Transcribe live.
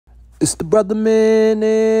It's the brother man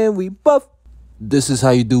and we buff. This is how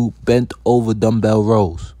you do bent over dumbbell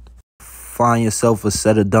rows. Find yourself a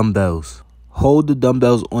set of dumbbells. Hold the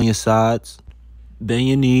dumbbells on your sides. Bend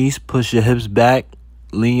your knees, push your hips back.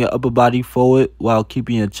 Lean your upper body forward while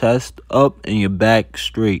keeping your chest up and your back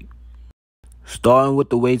straight. Starting with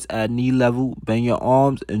the weights at knee level, bend your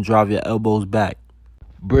arms and drive your elbows back.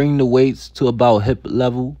 Bring the weights to about hip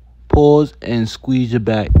level. Pause and squeeze your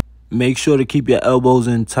back. Make sure to keep your elbows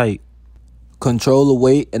in tight. Control the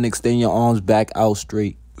weight and extend your arms back out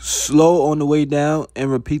straight. Slow on the way down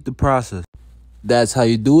and repeat the process. That's how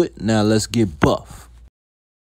you do it. Now let's get buff.